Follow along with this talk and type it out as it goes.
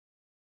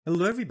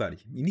Hello everybody,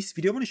 in this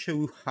video I want to show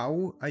you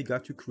how I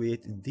got to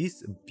create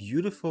this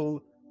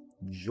beautiful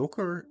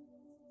Joker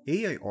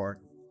AI art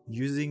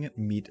using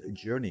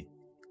Midjourney.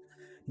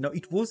 Now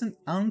it wasn't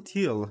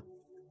until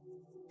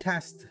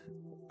test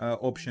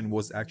option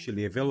was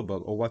actually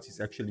available, or what is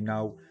actually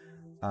now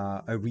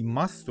a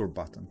remaster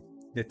button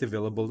that's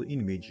available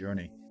in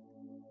Midjourney.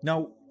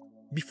 Now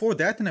before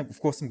that, and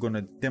of course I'm going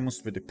to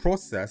demonstrate the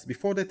process,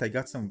 before that I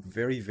got some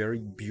very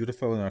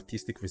beautiful and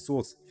artistic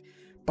results,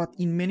 but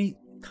in many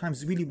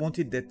times really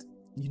wanted that,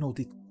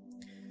 the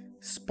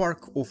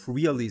spark of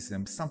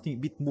realism, something a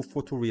bit more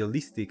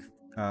photorealistic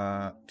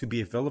to be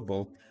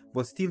available,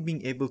 while still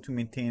being able to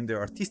maintain the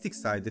artistic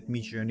side that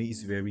Midjourney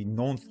is very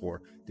known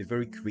for, the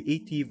very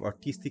creative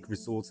artistic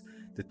results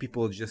that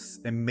people are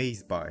just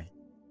amazed by.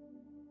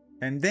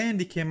 And then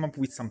they came up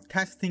with some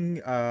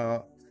testing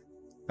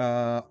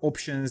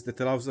options that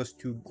allows us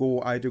to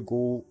either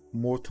go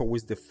more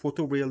towards the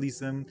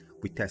photorealism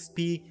with test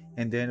P,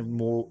 and then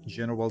more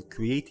general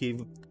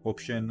creative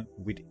option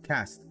with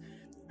test.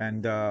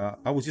 And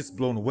I was just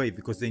blown away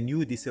because I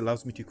knew this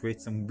allows me to create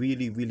some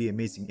really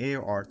amazing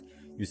air art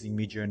using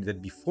Midjourney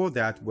that before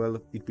that, well,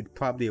 it would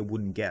probably I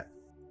wouldn't get.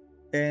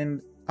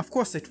 And of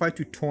course I tried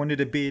to tone it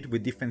a bit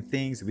with different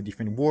things, with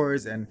different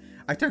words, and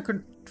I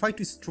try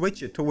to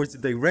stretch it towards the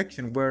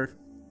direction where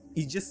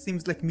it just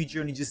seems like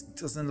Midjourney just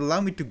doesn't allow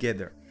me to get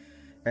there.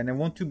 And I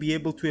want to be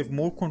able to have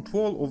more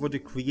control over the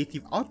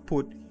creative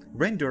output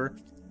render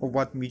of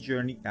what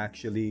Midjourney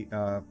actually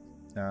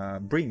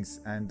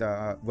brings. And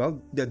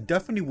well, they're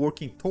definitely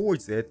working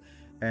towards it.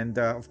 And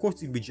of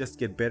course, it will just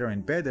get better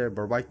and better.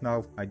 But right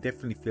now, I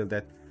definitely feel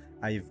that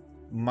I have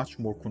much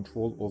more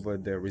control over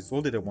the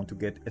result that I want to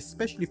get,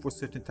 especially for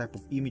certain type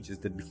of images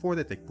that before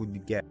that I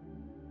couldn't get.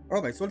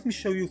 Alright, so let me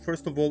show you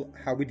first of all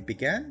how it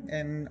began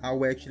and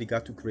how I actually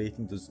got to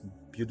creating those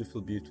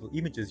beautiful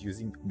images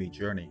using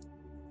Midjourney.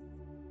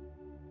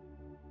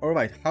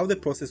 Alright, how the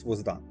process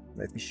was done.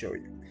 Let me show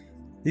you.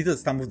 These are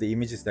some of the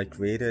images that I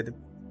created.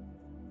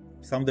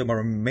 Some of them are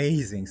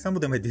amazing. Some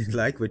of them I didn't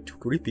like, were too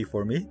creepy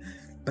for me.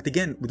 But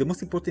again, the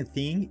most important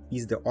thing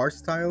is the art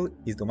style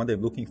is the one that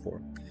I'm looking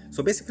for.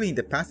 So basically in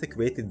the past I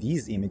created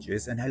these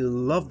images and I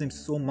love them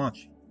so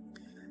much.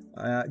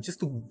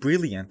 Just look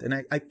brilliant, and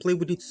I play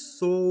with it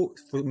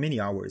for many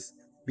hours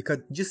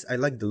because I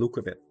like the look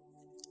of it.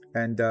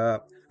 And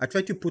I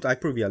try to put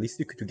hyper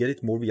realistic to get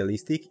it more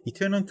realistic. It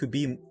turned out to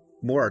be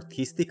more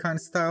artistic kind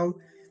of style,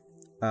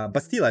 but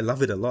still I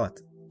love it a lot.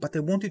 But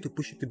I wanted to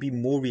push it to be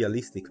more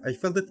realistic. I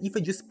felt that if I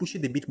just push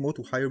it a bit more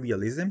to higher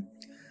realism,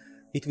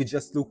 it would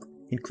just look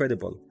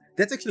incredible.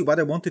 That's actually what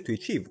I wanted to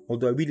achieve.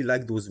 Although I really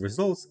like those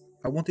results,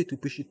 I wanted to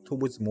push it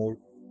towards more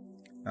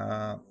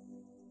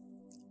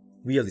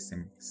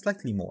realism,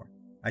 slightly more.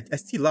 I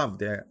still love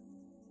the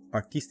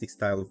artistic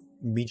style of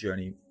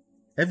Midjourney.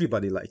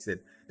 Everybody likes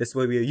it. That's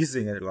why we are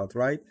using it a lot,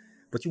 right?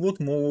 But you want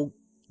more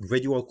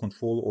gradual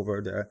control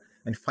over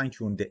and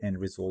fine-tune the end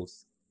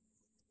results.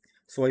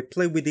 So I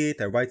play with it.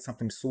 I write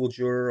something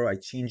soldier. I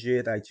change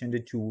it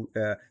to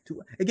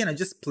again. I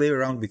just play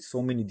around with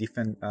so many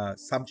different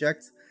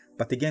subjects.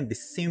 But again, the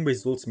same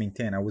results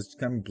maintain. I was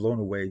kind of blown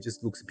away. It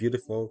just looks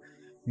beautiful.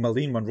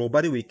 Marilyn Monroe.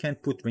 By the way, you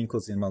can't put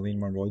wrinkles in Marilyn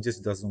Monroe. It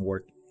just doesn't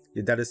work.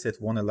 The dataset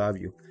won't allow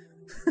you.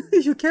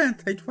 You can't.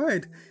 I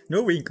tried.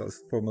 No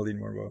wrinkles for Marilyn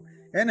Monroe.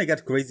 And I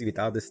got crazy with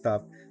other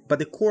stuff. But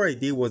the core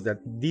idea was that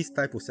this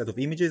type of set of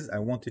images,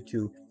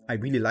 I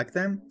really like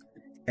them.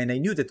 And I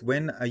knew that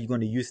when you're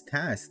going to use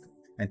test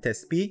and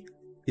test P,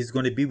 is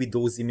going to be with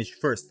those images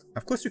first.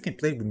 Of course, you can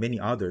play with many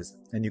others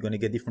and you're going to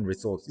get different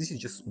results. This is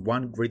just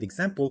one great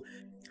example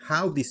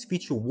how this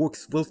feature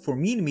works well for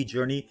me in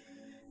Midjourney,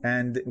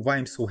 and why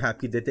I'm so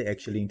happy that they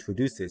actually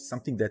introduced it.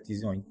 Something that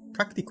is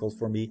practical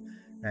for me.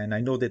 And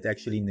I know that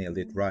actually nailed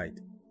it right.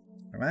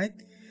 All right.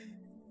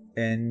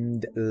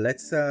 And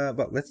let's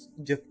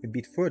jump a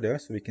bit further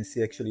so we can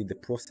see actually the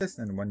process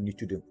and what I need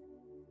to do.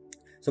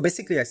 So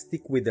basically I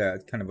stick with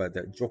the kind of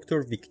the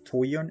Joker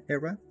Victorian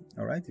era.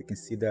 All right. You can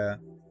see the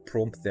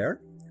prompt there.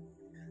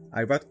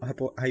 I wrote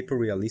hyper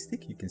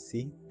realistic, you can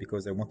see,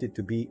 because I wanted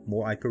to be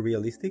more hyper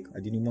realistic. I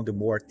didn't want the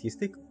more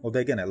artistic. Although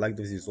again, I like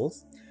those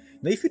results.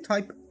 Now, if you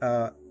type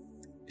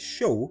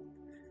show,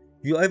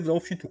 you'll have the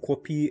option to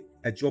copy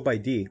a job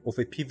ID of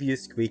a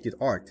previous created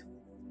art.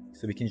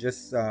 So we can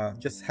just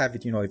have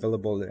it,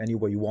 available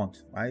anywhere you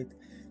want, right?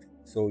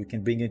 So you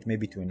can bring it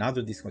maybe to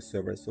another Discord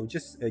server. So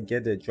just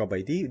get the job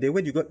ID. The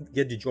way you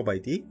get the job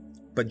ID,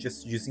 but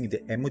just using the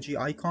emoji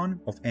icon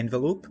of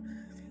envelope,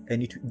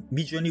 and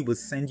Midjourney will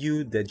send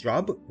you the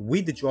job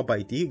with the job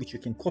ID, which you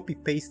can copy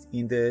paste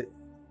in the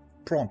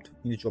prompt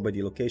in the job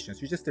ID location.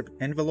 So you just have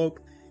envelope.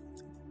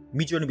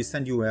 Midjourney will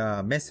send you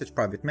a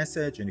private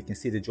message, and you can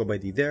see the job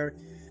ID there.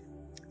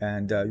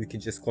 And you can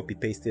just copy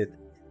paste it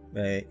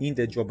in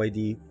the job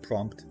ID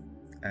prompt,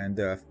 and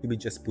you will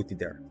just put it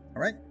there.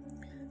 All right.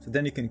 So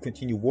then you can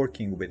continue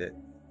working with it.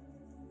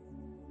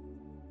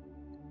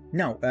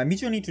 Now,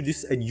 Midjourney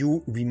introduced a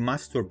new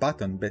remaster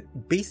button, but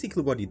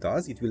basically what it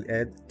does, it will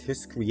add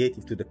test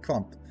creative to the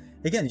prompt.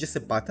 Again, just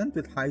a button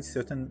that hides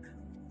certain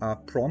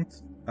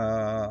prompt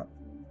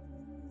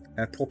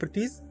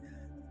properties,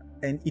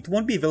 and it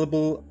won't be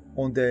available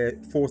on the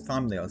 4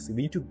 thumbnails.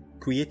 We need to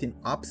create an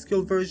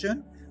upscale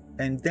version,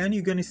 and then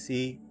you're going to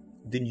see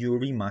the new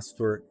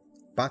remaster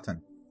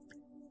button.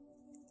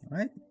 All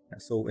right.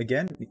 So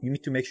again, you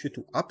need to make sure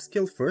to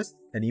upscale first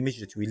an image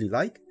that you really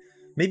like.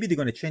 Maybe they're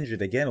going to change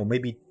it again, or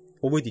maybe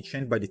already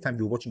changed by the time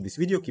you're watching this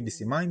video. Keep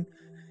this in mind.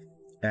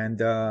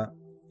 And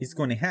it's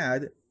going to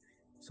add,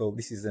 so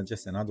this is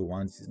just another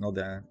one. This is not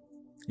the,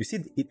 you see,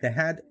 it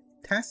had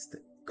test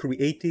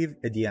creative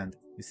at the end.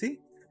 You see?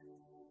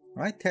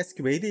 All right, test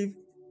creative.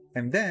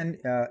 And then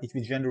it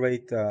will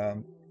generate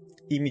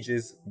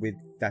images with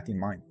that in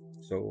mind.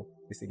 So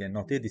this again,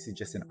 not it. This is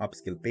just an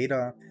upscale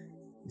beta.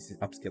 This is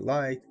upscale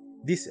light.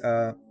 This,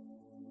 yeah,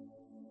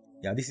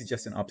 this is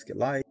just an upscale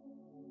light.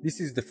 This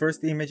is the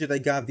first image that I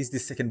got. This is the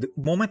second. The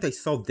moment I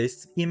saw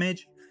this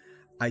image,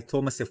 I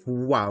told myself,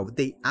 wow,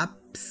 they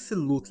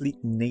absolutely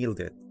nailed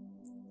it.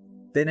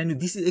 Then I knew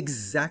this is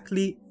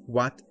exactly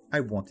what I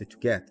wanted to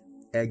get.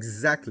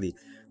 Exactly.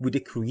 With the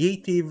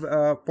creative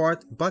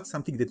part, but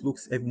something that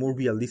looks a more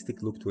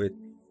realistic look to it.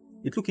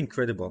 It looked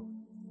incredible.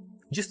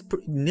 Just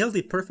nailed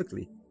it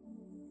perfectly.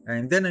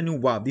 And then I knew,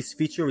 wow, this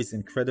feature is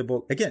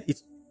incredible. Again,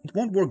 it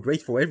won't work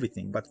great for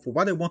everything, but for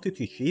what I wanted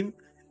to achieve,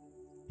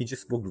 it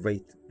just worked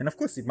great. And of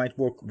course, it might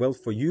work well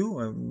for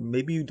you.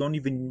 Maybe you don't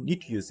even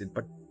need to use it,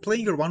 but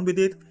playing around with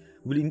it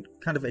will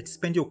kind of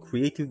expand your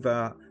creative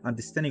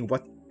understanding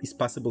what is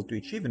possible to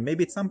achieve. And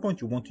maybe at some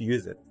point you want to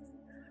use it.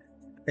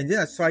 And then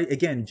I try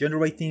again,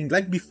 generating,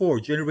 like before,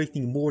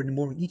 generating more and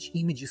more. Each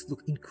image just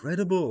look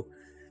incredible.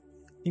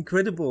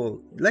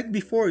 Incredible. Like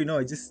before, you know,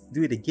 I just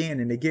do it again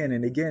and again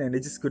and again, and I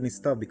just couldn't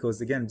stop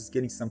because again, I'm just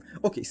getting some,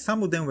 okay,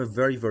 some of them were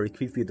very, very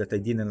creepy that I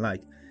didn't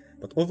like.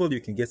 But overall, you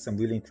can get some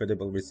really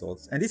incredible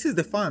results. And this is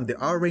the fun, the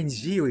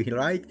RNG,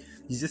 right?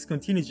 You just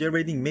continue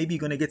generating. Maybe you're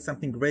going to get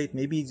something great.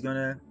 Maybe it's going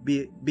to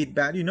be a bit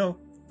bad. You know,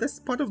 that's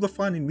part of the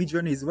fun in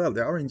Midjourney as well,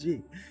 the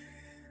RNG.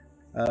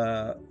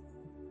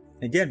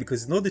 Again,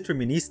 because it's not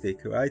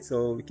deterministic, right?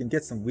 So we can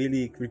get some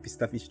really creepy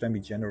stuff each time we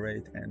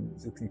generate, and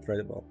it looks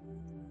incredible.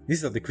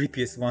 These are the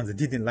creepiest ones. I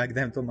didn't like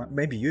them too much.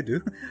 Maybe you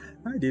do.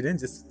 I didn't,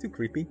 just too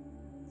creepy.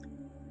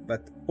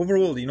 But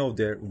overall, you know,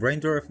 the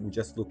render will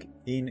just look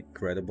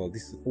incredible.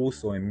 This is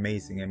also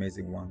amazing,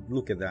 amazing one.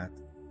 Look at that.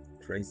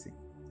 Crazy.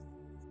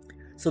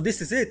 So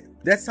this is it.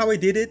 That's how I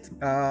did it.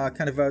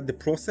 Kind of the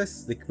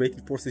process, the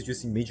creative process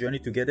using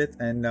Midjourney to get it.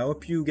 And I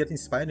hope you get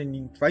inspired and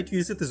you try to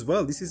use it as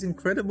well. This is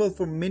incredible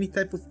for many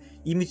types of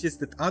images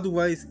that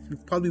otherwise you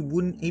probably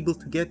wouldn't able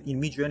to get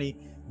in Midjourney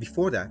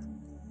before that.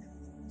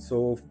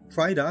 So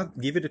try it out,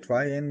 give it a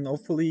try, and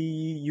hopefully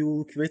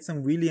you create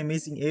some really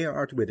amazing AR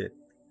art with it.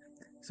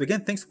 So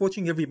again, thanks for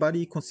watching,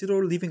 everybody.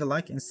 Consider leaving a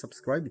like and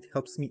subscribe. It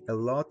helps me a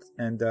lot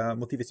and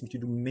motivates me to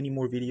do many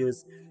more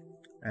videos.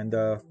 And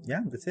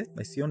yeah, that's it.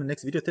 I see you on the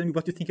next video. Tell me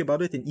what you think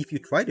about it and if you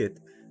tried it.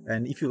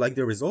 And if you like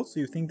the results,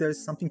 so you think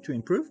there's something to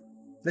improve,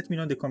 let me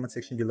know in the comment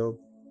section below.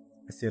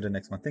 I'll see you in the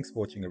next one. Thanks for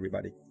watching,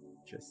 everybody.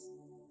 Cheers.